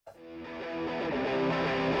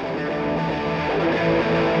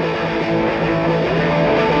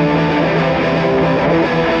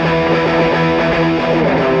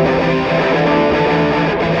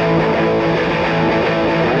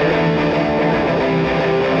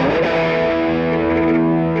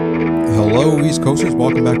West Coasters,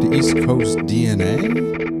 welcome back to East Coast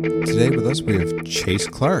DNA. Today with us we have Chase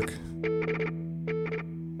Clarke.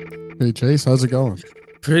 Hey Chase, how's it going?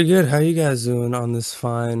 Pretty good. How you guys doing on this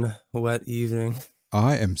fine, wet evening?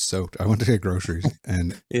 I am soaked. I went to get groceries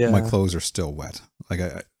and my clothes are still wet. Like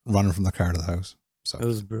I running from the car to the house. So it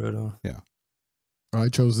was brutal. Yeah. I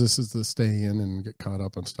chose this as the stay in and get caught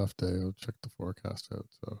up on stuff day. I'll check the forecast out.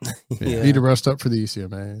 So Yeah. need to rest up for the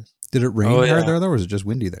ECMAs. Did it rain hard there though, or was it just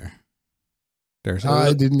windy there?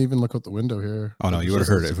 I didn't even look out the window here. Oh no, you would have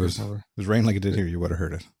heard it. If it was rain like it did here, you would have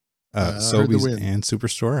heard it. Sobeys and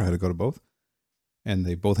Superstore, I had to go to both. And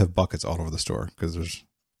they both have buckets all over the store because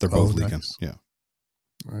they're both leaking. Nice. Yeah.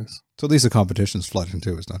 Nice. So at least the competition's flooding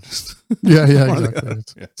too. It's not just yeah, exactly.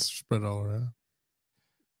 It's spread all around.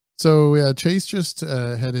 So yeah, Chase just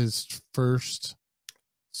had his first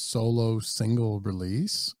solo single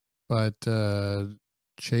release, but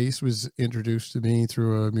Chase was introduced to me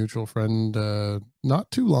through a mutual friend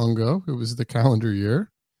not too long ago. It was the calendar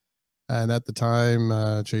year. And at the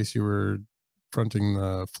time, Chase, you were fronting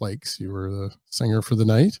the Flakes. You were the singer for the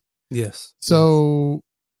night. Yes. So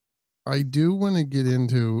I do want to get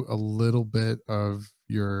into a little bit of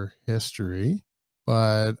your history,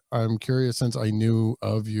 but I'm curious since I knew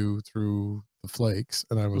of you through the Flakes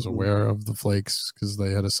and I was aware of the Flakes because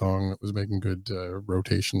they had a song that was making good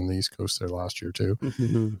rotation in the East Coast there last year too.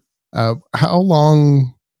 How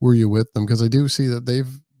long were you with them? Because I do see that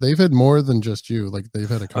they've had more than just you. Like they've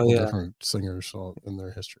had a couple different singers in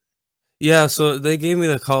their history. Yeah, so they gave me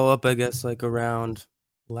the call up, I guess, like around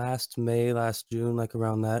last June, like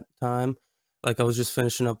around that time. Like I was just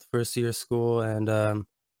finishing up the first year of school, and I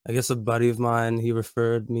guess a buddy of mine, he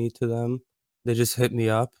referred me to them. They just hit me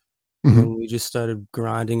up, and then we just started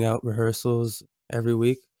grinding out rehearsals every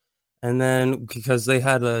week. And then because they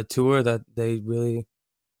had a tour that they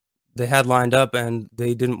had lined up, and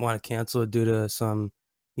they didn't want to cancel it due to some,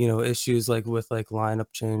 issues like with like lineup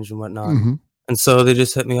change and whatnot. And so they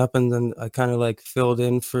just hit me up, and then I kind of like filled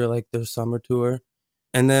in for like their summer tour.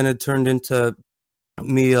 And then it turned into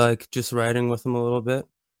me like just writing with them a little bit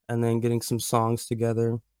and then getting some songs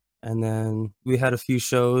together. And then we had a few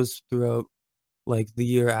shows throughout like the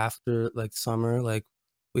year after, like summer. Like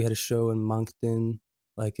we had a show in Moncton,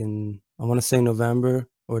 like in, I want to say November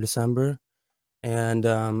or December. And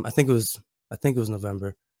I think it was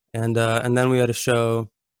November. And then we had a show,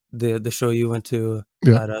 the show you went to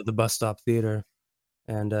at the Bus Stop Theater,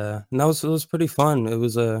 and that was pretty fun. It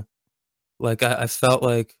was I felt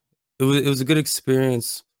like it was a good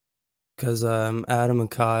experience because Adam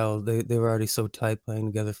and Kyle, they were already so tight playing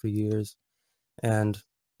together for years, and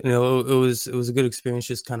it was a good experience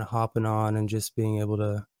just kind of hopping on and just being able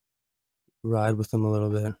to ride with them a little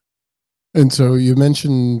bit. And so you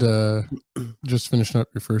mentioned just finishing up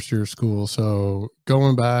your first year of school. So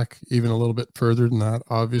going back even a little bit further than that,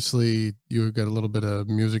 obviously you got a little bit of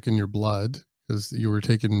music in your blood because you were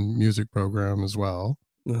taking music program as well.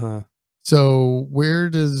 So where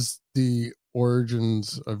does the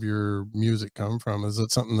origins of your music come from? Is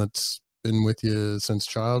it something that's been with you since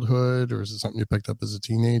childhood, or is it something you picked up as a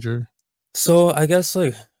teenager? So I guess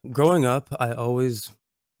like growing up, I always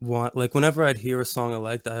like whenever I'd hear a song I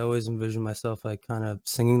liked, I always envisioned myself like kind of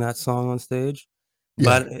singing that song on stage,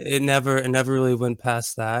 but it never really went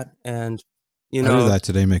past that. And I did that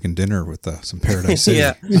today making dinner with some Paradise City.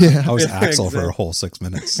 I was Axel for a whole 6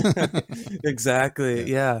 minutes. Exactly.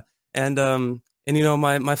 Yeah. And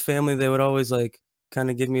my family, they would always like kind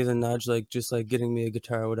of give me the nudge, like just like getting me a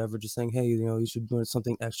guitar or whatever, just saying, hey, you should learn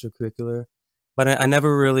something extracurricular. But I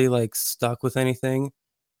never really like stuck with anything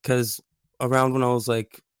because around when I was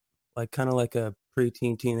like kind of like a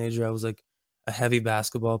preteen teenager, I was like a heavy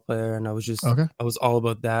basketball player, and I was just I was all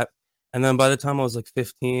about that. And then by the time I was like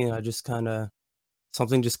 15, I just kind of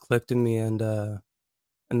something just clicked in me, and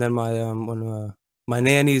then my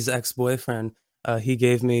nanny's ex-boyfriend, he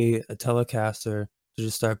gave me a Telecaster to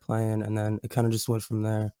just start playing, and then it kind of just went from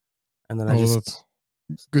there. And then that's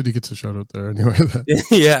good to get to shout out there anyway.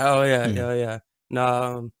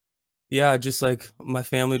 No, just like my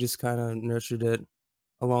family just kind of nurtured it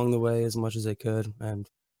along the way as much as they could, and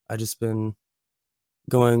I just been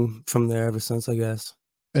going from there ever since, I guess.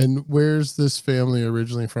 And where's this family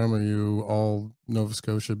originally from? Are you all Nova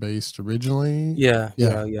Scotia based originally? Yeah.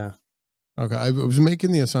 Okay, I was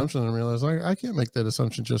making the assumption and realized I can't make that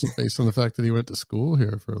assumption just based on the fact that he went to school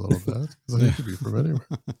here for a little bit, because he could be from anywhere.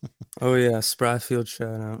 Oh yeah, Spryfield,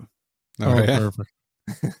 shout out. Perfect.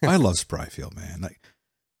 I love Spryfield, man. Like,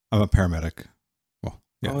 I'm a paramedic. Well,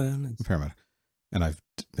 yeah, nice. I'm a paramedic, and I've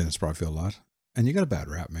been in Spryfield a lot. And you got a bad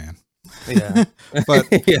rap, man. Yeah. But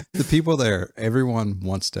Yeah. the people there, everyone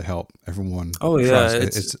wants to help. Everyone Oh trusts.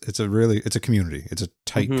 yeah, It's a community. It's a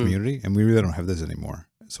tight mhm. community, and we really don't have this anymore.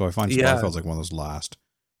 So I find Yeah, Sparfield's like one of those last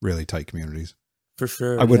really tight communities. for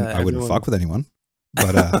sure. I Yeah, wouldn't fuck everyone. with anyone,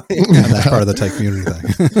 but and that's part of the tight community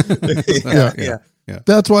thing. So, Yeah, Yeah. yeah.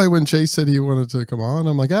 That's why when Chase said he wanted to come on,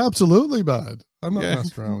 I'm like, absolutely, bud. I'm not Yeah.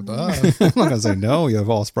 messing around with that. I'm not gonna say no. You have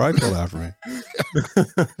all Sparfield after me.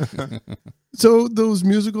 So those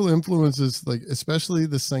musical influences, like especially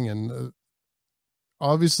the singing,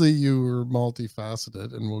 obviously you were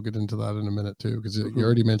multifaceted, and we'll get into that in a minute too, because you Mhm,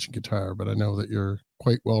 already mentioned guitar, but I know that you're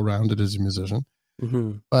quite well rounded as a musician.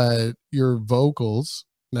 mhm. But your vocals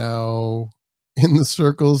now in the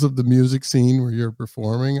circles of the music scene where you're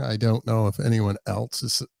performing, I don't know if anyone else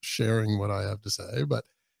is sharing what I have to say, but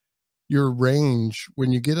your range,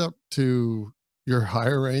 when you get up to your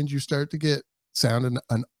higher range, you start to get sounding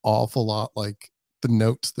an awful lot like the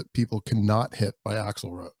notes that people cannot hit by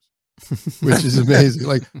Axl Rose, which is amazing.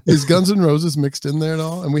 Like, is Guns N' Roses mixed in there at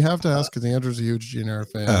all? And we have to ask because Andrew's a huge GNR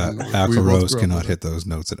fan. We Axl both Rose grew up cannot with it. hit those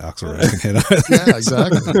notes that Axl Rose can hit. Either. Yeah,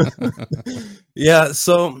 exactly. Yeah,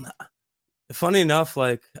 so funny enough,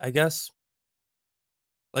 like I guess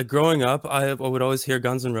like growing up, I would always hear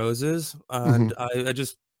Guns N' Roses, Mhm. and I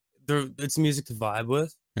just it's music to vibe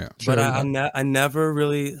with, Yeah. but Sure, yeah. I never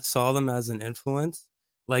really saw them as an influence.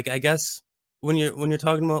 Like I guess when you're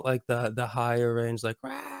talking about like the higher range, like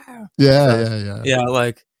 "Rah!" Yeah, uh, yeah, yeah. yeah,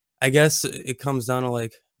 like I guess it comes down to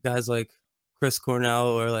like guys like Chris Cornell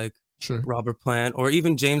or like Sure. Robert Plant or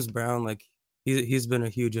even James Brown. Like he's been a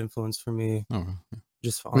huge influence for me Oh,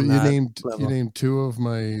 just But on that you level. named two of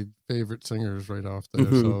my favorite singers right off there,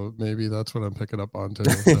 Hmm. so maybe that's what I'm picking up on too.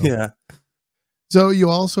 So, Yeah. so you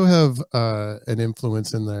also have an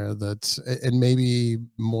influence in there that's, and maybe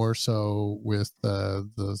more so with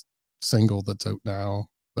the single that's out now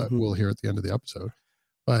that we'll Hmm. hear at the end of the episode.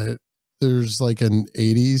 But there's like an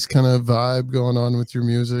 80s kind of vibe going on with your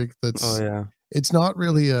music Oh that's, yeah. it's not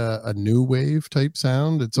really a new wave type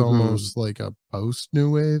sound. It's Hmm. almost like a post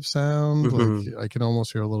new wave sound. Like Hmm. I can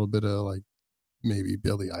almost hear a little bit of like maybe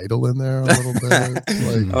Billy Idol in there a little bit. Like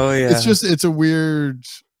Mm. Oh yeah. it's a weird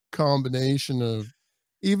combination of,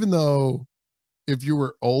 even though if you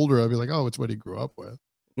were older, I'd be like, oh, it's what he grew up with.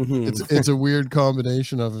 Hmm. It's a weird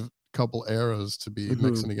combination of a couple eras to be Hmm.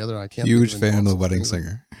 mixing together. I can't think Huge of fan anyone of the else that Wedding sings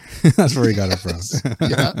them. Singer. That's where he got it from. Yes.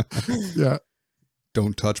 Yeah. Yeah.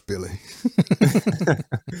 Don't touch Billy.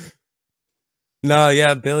 No,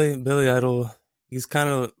 yeah, Billy Idol. He's kind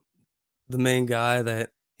of the main guy that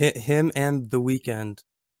hit him and The Weeknd.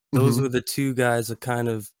 Those Hmm. were the two guys that kind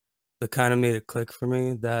of made it click for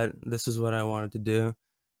me that this is what I wanted to do,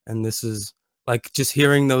 and this is like just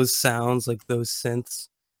hearing those sounds, like those synths,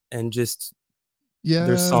 and just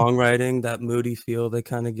their Yeah. songwriting, that moody feel they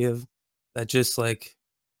kind of give, that just like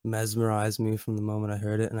mesmerized me from the moment I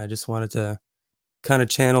heard it, and I just wanted to kind of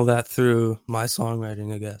channel that through my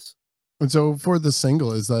songwriting, I guess. And so for the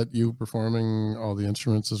single, is that you performing all the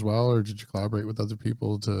instruments as well, or did you collaborate with other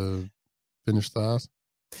people to finish that?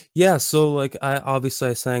 Yeah, so like I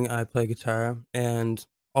sang, I play guitar, and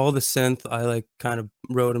all the synth I like kind of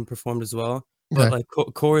wrote and performed as well. But Okay.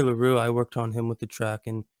 like Corey LaRue, I worked on him with the track,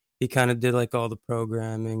 and he kind of did like all the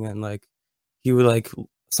programming, and like he would like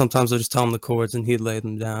sometimes I just tell him the chords and he'd lay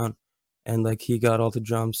them down, and like he got all the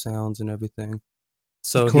drum sounds and everything.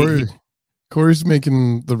 So he Corey's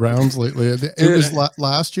making the rounds lately. It was yeah,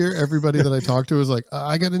 last year. Everybody that I talked to was like,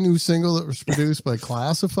 I got a new single that was produced by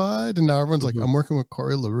Classified. And now everyone's like, mhm, I'm working with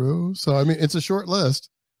Corey LaRue. So, I mean, it's a short list,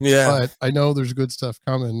 yeah, but I know there's good stuff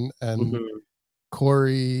coming. And mhm,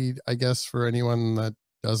 Corey, I guess for anyone that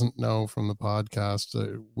doesn't know from the podcast,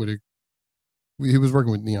 he was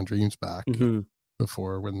working with Neon Dreams back mhm,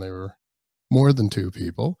 before when they were more than two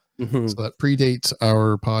people. mhm. So that predates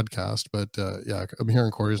our podcast, but yeah, I'm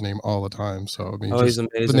hearing Corey's name all the time. So I mean, Oh, he's just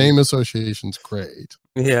the amazing. name association's great.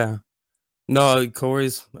 Yeah. No,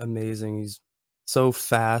 Corey's amazing. He's so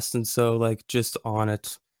fast and so like just on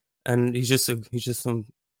it, and he's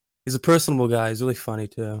a personable guy. He's really funny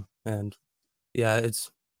too, and yeah, it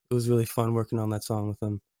was really fun working on that song with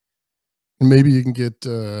him. And maybe you can get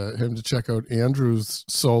him to check out Andrew's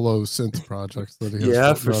solo synth project that he has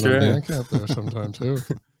Yeah, floating for around on sure. Bandcamp there sometime too.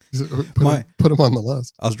 My Put him on the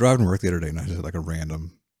list. I was driving to work the other day and I had like a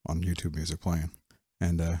random on YouTube music playing,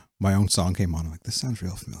 and my own song came on. I'm like, this sounds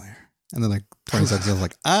real familiar. And then like 20 seconds, I was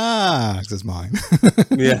like, this is mine.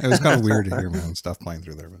 Yeah. It was kind of weird to hear my own stuff playing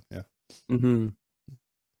through there, but yeah. Hmm.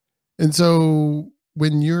 And so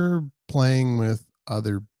when you're playing with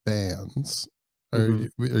other bands, Hmm.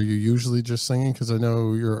 are you usually just singing? Because I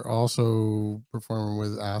know you're also performing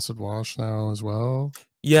with Acid Wash now as well.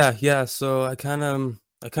 Yeah. So I kind of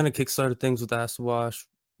kickstarted things with Acid Wash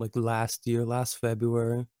like last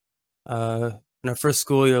February. In our first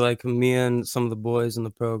school year, like me and some of the boys in the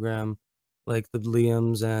program, like the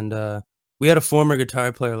Liams, and we had a former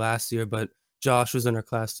guitar player last year, but Josh was in our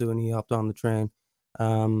class too, and he hopped on the train.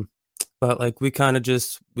 Um, but like we've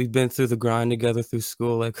been through the grind together through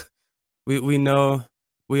school. Like we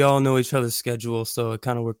all know each other's schedule, so it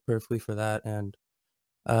kind of worked perfectly for that. And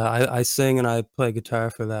I sing and I play guitar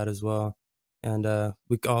for that as well. And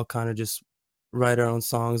we all kind of just write our own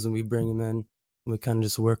songs and we bring them in. And we kind of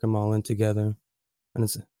just work them all in together. And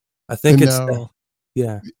I think And it's, now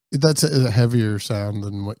yeah. that's a heavier sound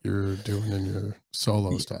than what you're doing in your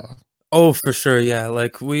solo stuff. Oh, for sure. Yeah.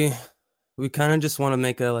 Like we kind of just want to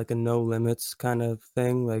make a like a no limits kind of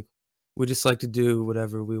thing. Like we just like to do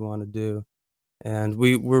whatever we want to do. And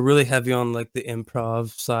we're really heavy on like the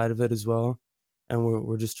improv side of it as well. And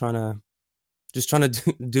we're just trying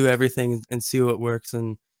to do everything and see what works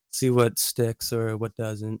and see what sticks or what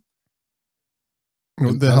doesn't.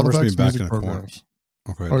 The Halifax music programs.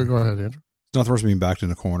 Okay. Oh, go ahead, Andrew. It's not the first being backed in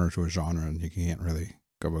a corner to a genre, and you can't really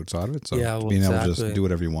go outside of it. So Yeah, well, being able to exactly. just do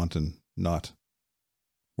whatever you want and not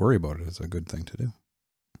worry about it is a good thing to do.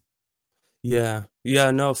 Yeah,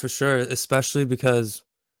 no, for sure. Especially because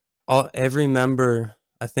every member,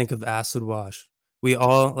 I think, of Acid Wash, we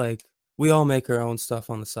all make our own stuff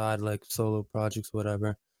on the side, like solo projects,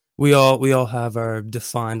 whatever. We all have our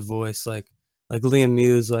defined voice, like Liam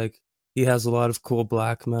Muse, like he has a lot of cool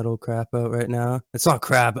black metal crap out right now. It's not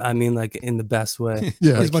crap, I mean like in the best way.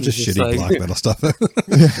 Yeah, like, there's a bunch of shitty black metal stuff.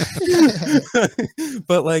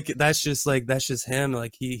 But like that's just him.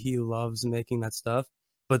 Like he loves making that stuff.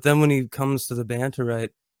 But then when he comes to the band to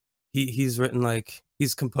write, he's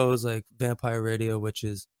composed like Vampire Radio, which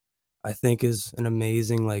is I think is an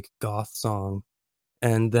amazing like goth song.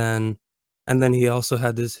 And then he also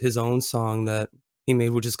had his own song that he made,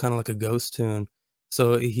 which is kind of like a ghost tune.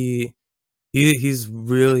 So he's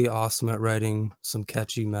really awesome at writing some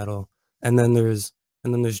catchy metal. And then there's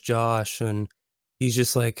Josh, and he's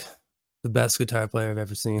just like the best guitar player I've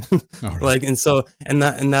ever seen. Right. Like and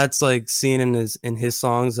that's like seen in his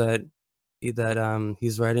songs that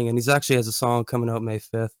he's writing, and he's actually has a song coming out May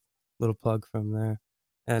 5th. Little plug from there.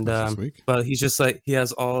 And That's this week. but he's just like he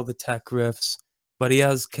has all the tech riffs, but he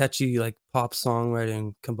has catchy like pop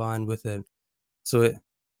songwriting combined with it. So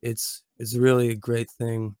it's really a great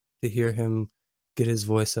thing to hear him get his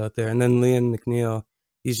voice out there. And then Liam McNeil,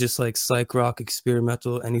 he's just like psych rock,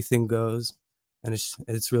 experimental, anything goes, and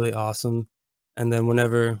it's really awesome. And then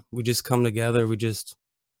whenever we just come together, we just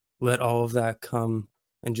let all of that come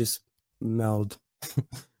and just meld.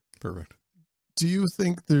 Perfect. Do you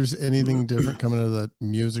think there's anything different coming out of that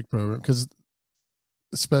music program? Because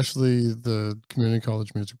especially the community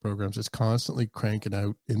college music programs, it's constantly cranking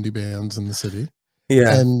out indie bands in the city.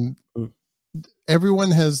 Yeah. And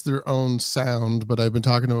everyone has their own sound, but I've been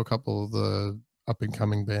talking to a couple of the up and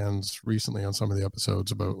coming bands recently on some of the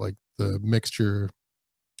episodes about like the mixture,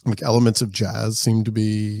 like elements of jazz seem to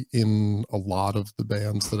be in a lot of the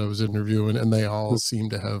bands that I was interviewing, and they all seem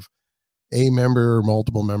to have a member or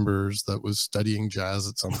multiple members that was studying jazz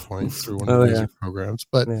at some point through one of the music programs.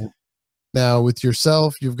 But now with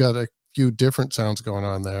yourself, you've got a few different sounds going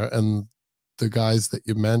on there, and the guys that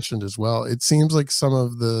you mentioned as well. It seems like some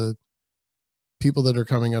of the people that are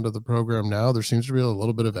coming out of the program now, there seems to be a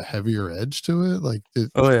little bit of a heavier edge to it. Like,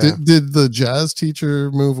 did the jazz teacher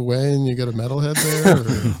move away and you got a metalhead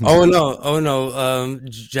there? Oh no.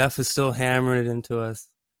 Jeff is still hammering it into us,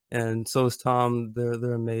 and so is Tom.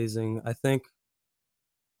 They're amazing. I think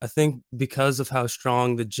because of how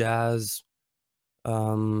strong the jazz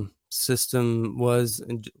system was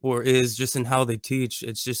or is just in how they teach,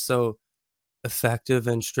 it's just so effective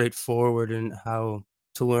and straightforward in how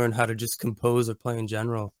to learn how to just compose or play in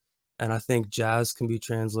general. And I think jazz can be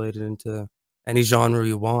translated into any genre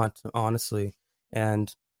you want, honestly.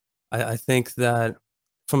 And I think that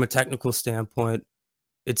from a technical standpoint,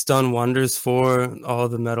 it's done wonders for all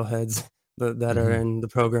the metalheads that are in the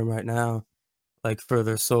program right now, like for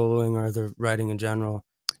their soloing or their writing in general.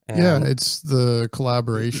 And it's the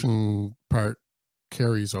collaboration part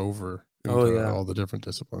carries over into all the different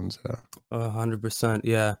disciplines. 100%.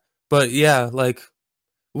 Yeah. But yeah, like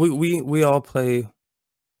we all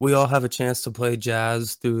have a chance to play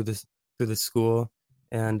jazz through the school,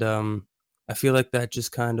 and I feel like that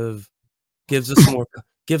just kind of gives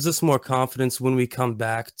us more confidence when we come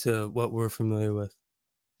back to what we're familiar with.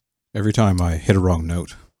 Every time I hit a wrong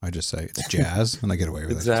note, I just say it's jazz, and I get away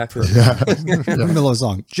with exactly. it. Exactly. In the middle of a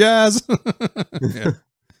song, jazz. Yeah.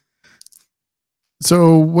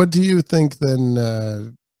 So what do you think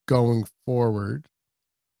then going forward?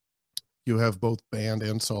 you have both band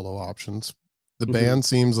and solo options. The band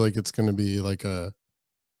seems like it's going to be like a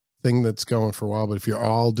thing that's going for a while, but if you're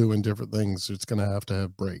all doing different things, it's going to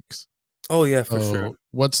have breaks. Oh yeah, for sure.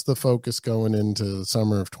 What's the focus going into the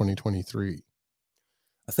summer of 2023?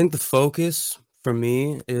 I think the focus for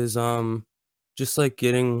me is just like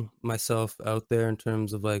getting myself out there in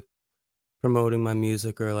terms of like promoting my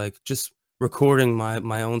music, or like just recording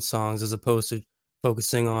my own songs, as opposed to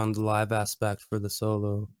focusing on the live aspect for the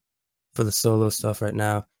solo stuff right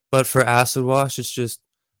now. But for Acid Wash, it's just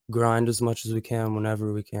grind as much as we can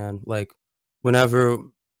whenever we can. Like whenever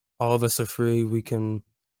all of us are free, we can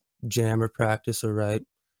jam or practice or write,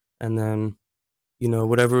 and then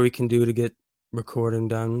whatever we can do to get recording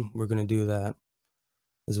done, we're gonna do that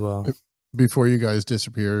as well. Before you guys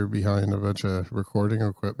disappear behind a bunch of recording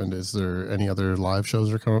equipment, is there any other live shows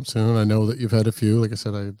that are coming up soon? I know that you've had a few. Like I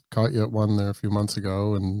said, I caught you at one there a few months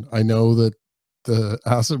ago, and I know that the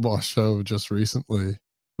Acid Wash show just recently.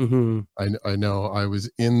 I know I was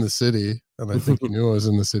in the city, and I think you knew I was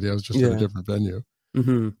in the city. I was just at a different venue.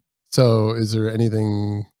 So is there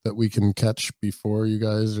anything that we can catch before you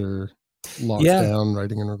guys are locked down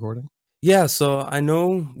writing and recording? Yeah, so I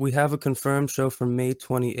know we have a confirmed show for May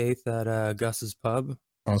 28th at Gus's Pub.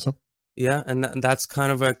 Awesome. Yeah, and that's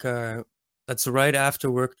kind of like that's right after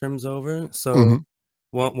work term's over. So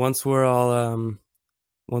once we're all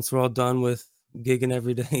done with gigging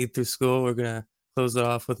every day through school, we're gonna close it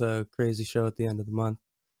off with a crazy show at the end of the month.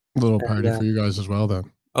 A little party for you guys as well,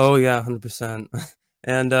 then. Oh yeah, 100%.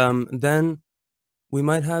 And then we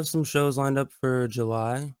might have some shows lined up for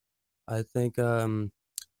July. I think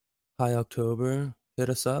High October hit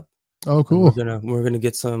us up. Oh, cool. We're gonna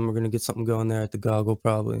get something going there at the Goggle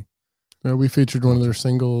probably. Yeah, we featured one of their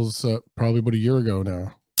singles probably about a year ago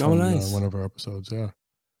now. Oh, nice. One of our episodes. Yeah,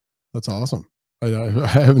 that's awesome. I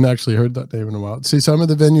haven't actually heard that name in a while. See, some of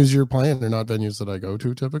the venues you're playing are not venues that I go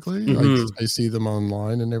to typically. I see them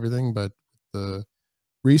online and everything, but the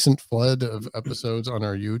recent flood of episodes on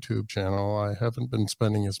our YouTube channel, I haven't been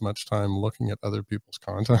spending as much time looking at other people's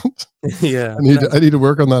content. Yeah, I need to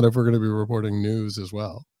work on that if we're going to be reporting news as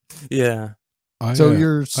well. Yeah. I've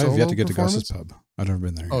yet to get to Gus's Pub. I've never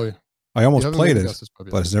been there yet. Oh yeah, I almost played it,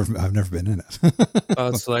 but I've never been in it. Oh,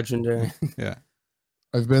 it's legendary. Yeah,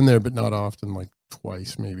 I've been there, but not often, like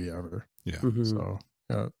twice, maybe ever. Yeah. So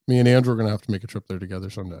me and Andrew are going to have to make a trip there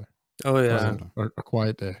together someday. Oh yeah, a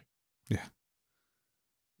quiet day. Yeah.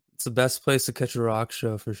 It's the best place to catch a rock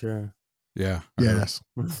show for sure. Yeah. Yes.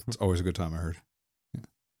 It's always a good time, I heard. Yeah.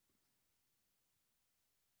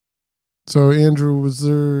 So, Andrew, was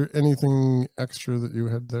there anything extra that you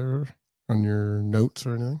had there on your notes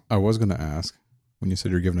or anything? I was going to ask, when you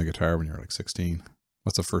said you're given a guitar when you were like 16,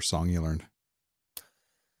 what's the first song you learned?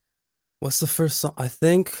 What's the first song? I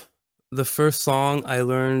think the first song I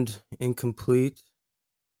learned incomplete,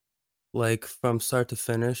 like from start to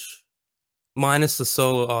finish, minus the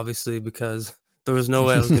solo, obviously, because there was no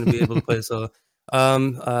way I was going to be able to play solo.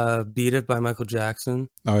 Beat It by Michael Jackson.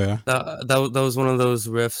 Oh yeah. That was one of those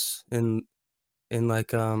riffs in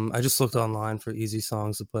like I just looked online for easy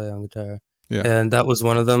songs to play on guitar. Yeah. And that was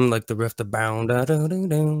one of them, like the riff, the bound. Yeah.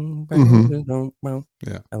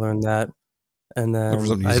 I learned that. And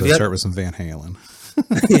then you start with some Van Halen.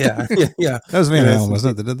 yeah. That was Van Halen,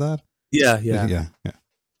 wasn't it, that did that? Yeah.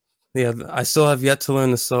 I still have yet to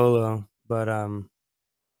learn the solo, but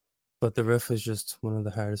the riff is just one of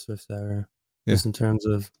the hardest riffs ever. Yeah. Just in terms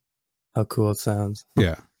of how cool it sounds.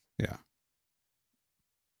 Yeah.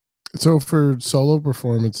 So for solo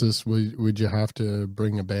performances, would you have to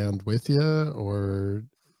bring a band with you, or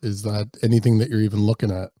is that anything that you're even looking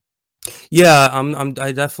at? Yeah,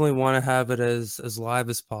 I definitely want to have it as live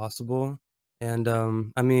as possible. And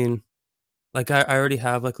I mean, like I already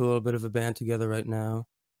have like a little bit of a band together right now,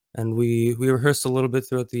 and we rehearsed a little bit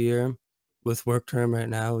throughout the year. With work term right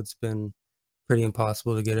now, it's been pretty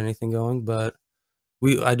impossible to get anything going, but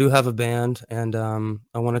I do have a band, and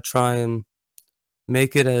I want to try and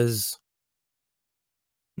make it as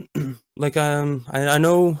like I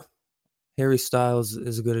know Harry Styles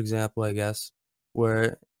is a good example, I guess,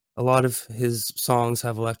 where a lot of his songs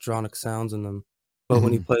have electronic sounds in them, but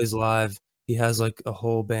when he plays live, he has like a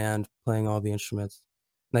whole band playing all the instruments.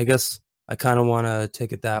 And I guess I kind of want to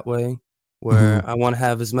take it that way, where I want to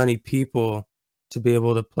have as many people to be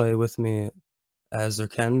able to play with me as there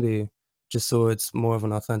can be, just so it's more of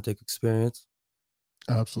an authentic experience.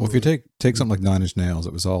 Absolutely. Well, if you take something like 9 Inch Nails,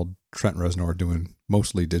 it was all Trent Reznor doing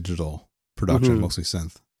mostly digital production, mostly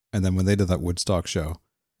synth. And then when they did that Woodstock show,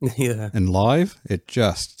 and live, it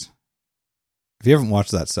just, if you haven't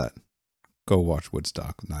watched that set, go watch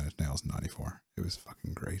Woodstock 9 Inch Nails in '94. was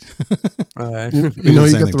fucking great. All right. You know,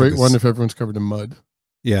 you got the right one if everyone's covered in mud.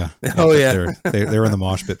 Yeah. Oh yeah. They were in the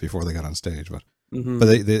mosh pit before they got on stage, but Mm-hmm.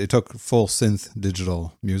 but they took full synth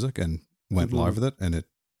digital music and went live with it, and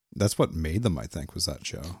that's what made them, I think, was that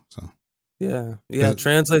show. So yeah, it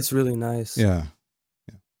translates really nice. Yeah.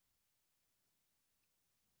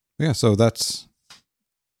 So that's,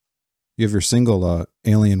 you have your single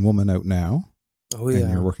Alien Woman out now. Oh yeah.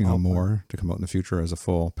 And you're working on more to come out in the future as a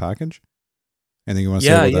full package. Anything you want to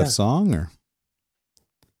say about that song, or?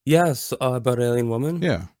 Yes, about Alien Woman.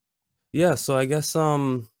 Yeah. Yeah, so I guess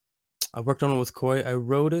I worked on it with Coy. I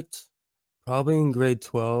wrote it probably in grade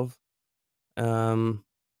 12. You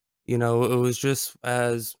know, it was just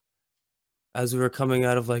as we were coming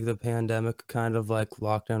out of like the pandemic, kind of like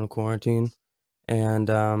lockdown and quarantine, and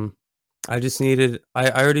I just needed. I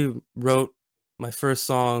already wrote my first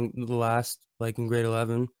song like in grade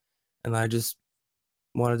 11, and I just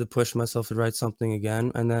wanted to push myself to write something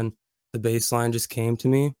again, and then the bass line just came to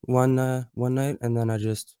me one night, and then it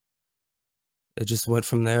just went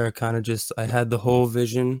from there. It kind of just, I had the whole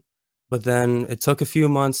vision, but then it took a few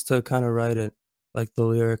months to kind of write it, like the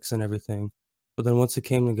lyrics and everything. But then once it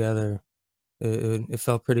came together, it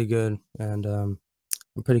felt pretty good, and I'm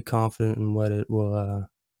pretty confident in what it will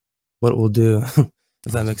do,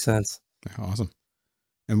 if that makes sense. Yeah, awesome.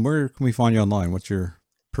 And where can we find you online? What's your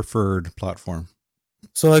preferred platform?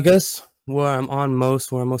 So I guess where I'm most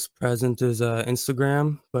present is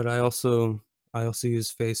Instagram, but I also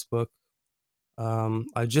use Facebook.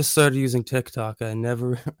 I just started using TikTok. I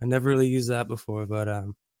never really used that before, but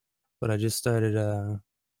I just started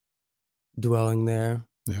dwelling there.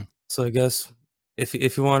 Yeah. So I guess if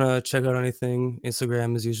you want to check out anything,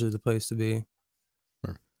 Instagram is usually the place to be.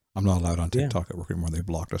 I'm not allowed on TikTok at work anymore. They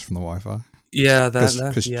blocked us from the Wi-Fi. Yeah,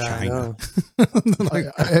 Because yeah, China.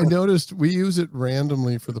 I noticed we use it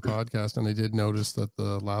randomly for the podcast, and I did notice that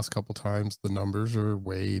the last couple times the numbers are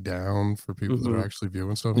way down for people that are actually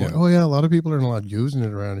viewing stuff. I'm like, oh yeah, a lot of people aren't allowed using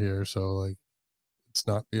it around here, so like it's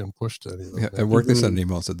not being pushed to anything. Yeah, at work they sent an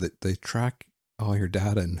email, said that they track all your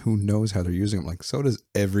data and who knows how they're using it. I'm like, so does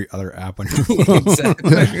every other app on your phone.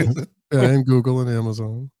 Exactly. And Google and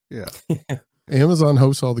Amazon. Yeah. Amazon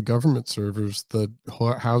hosts all the government servers that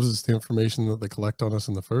houses the information that they collect on us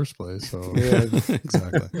in the first place. So yeah,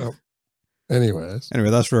 exactly. Anyway,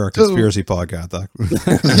 that's for our conspiracy podcast.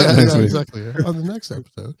 Exactly. On the next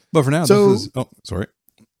episode. But for now, this is sorry.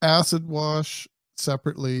 Acid Wash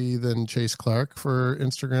separately than Chase Clarke for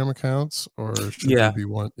Instagram accounts, or should there be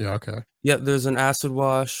one? Yeah, okay. Yeah, there's an Acid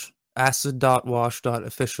Wash,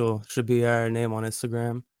 acid.wash.official should be our name on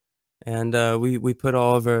Instagram. And we put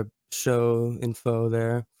all of our show info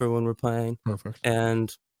there for when we're playing. Perfect.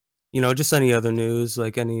 And just any other news,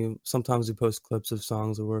 like sometimes we post clips of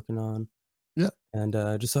songs we're working on. Yeah. And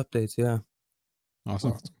just updates, yeah.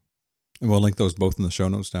 Awesome. And we'll link those both in the show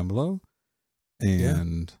notes down below.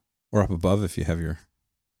 And or up above if you have your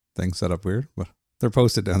thing set up weird. But they're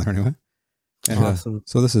posted down there anyway. And, awesome.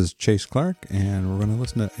 So this is Chase Clarke, and we're going to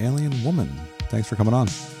listen to Alien Woman. Thanks for coming on.